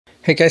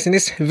Hey guys, in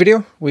this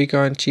video we're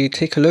going to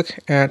take a look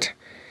at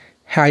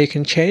how you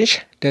can change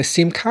the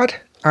SIM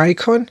card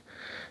icon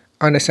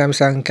on the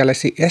Samsung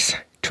Galaxy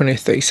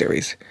S23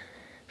 series.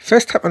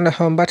 First, tap on the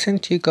home button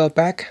to go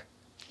back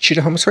to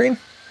the home screen.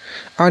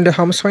 On the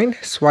home screen,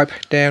 swipe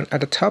down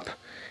at the top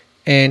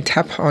and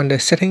tap on the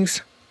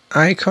settings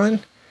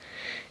icon.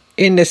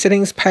 In the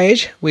settings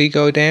page, we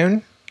go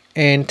down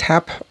and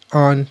tap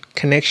on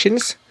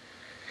connections,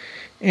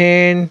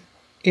 and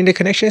in the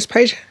connections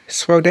page,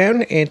 scroll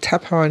down and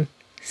tap on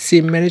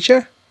SIM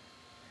manager.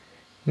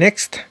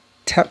 Next,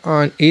 tap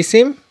on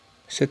eSIM.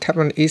 So tap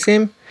on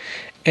eSIM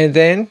and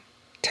then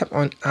tap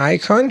on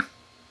icon.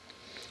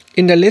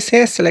 In the list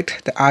here,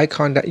 select the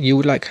icon that you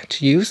would like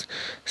to use.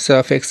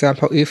 So for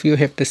example, if you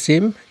have the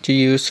SIM to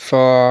use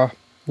for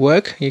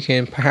work, you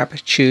can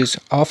perhaps choose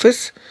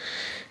Office.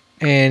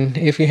 And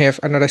if you have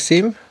another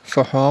SIM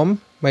for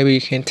home, maybe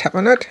you can tap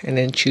on it and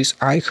then choose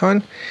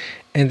icon,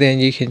 and then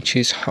you can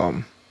choose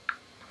home.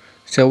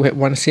 So we have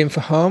one SIM for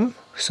home,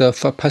 so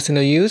for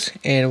personal use,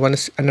 and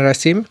another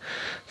SIM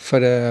for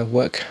the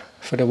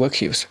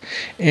work use.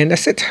 And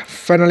that's it.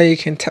 Finally, you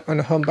can tap on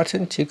the home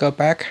button to go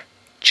back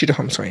to the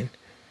home screen.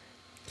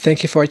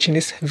 Thank you for watching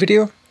this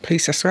video.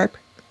 Please subscribe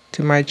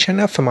to my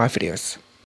channel for more videos.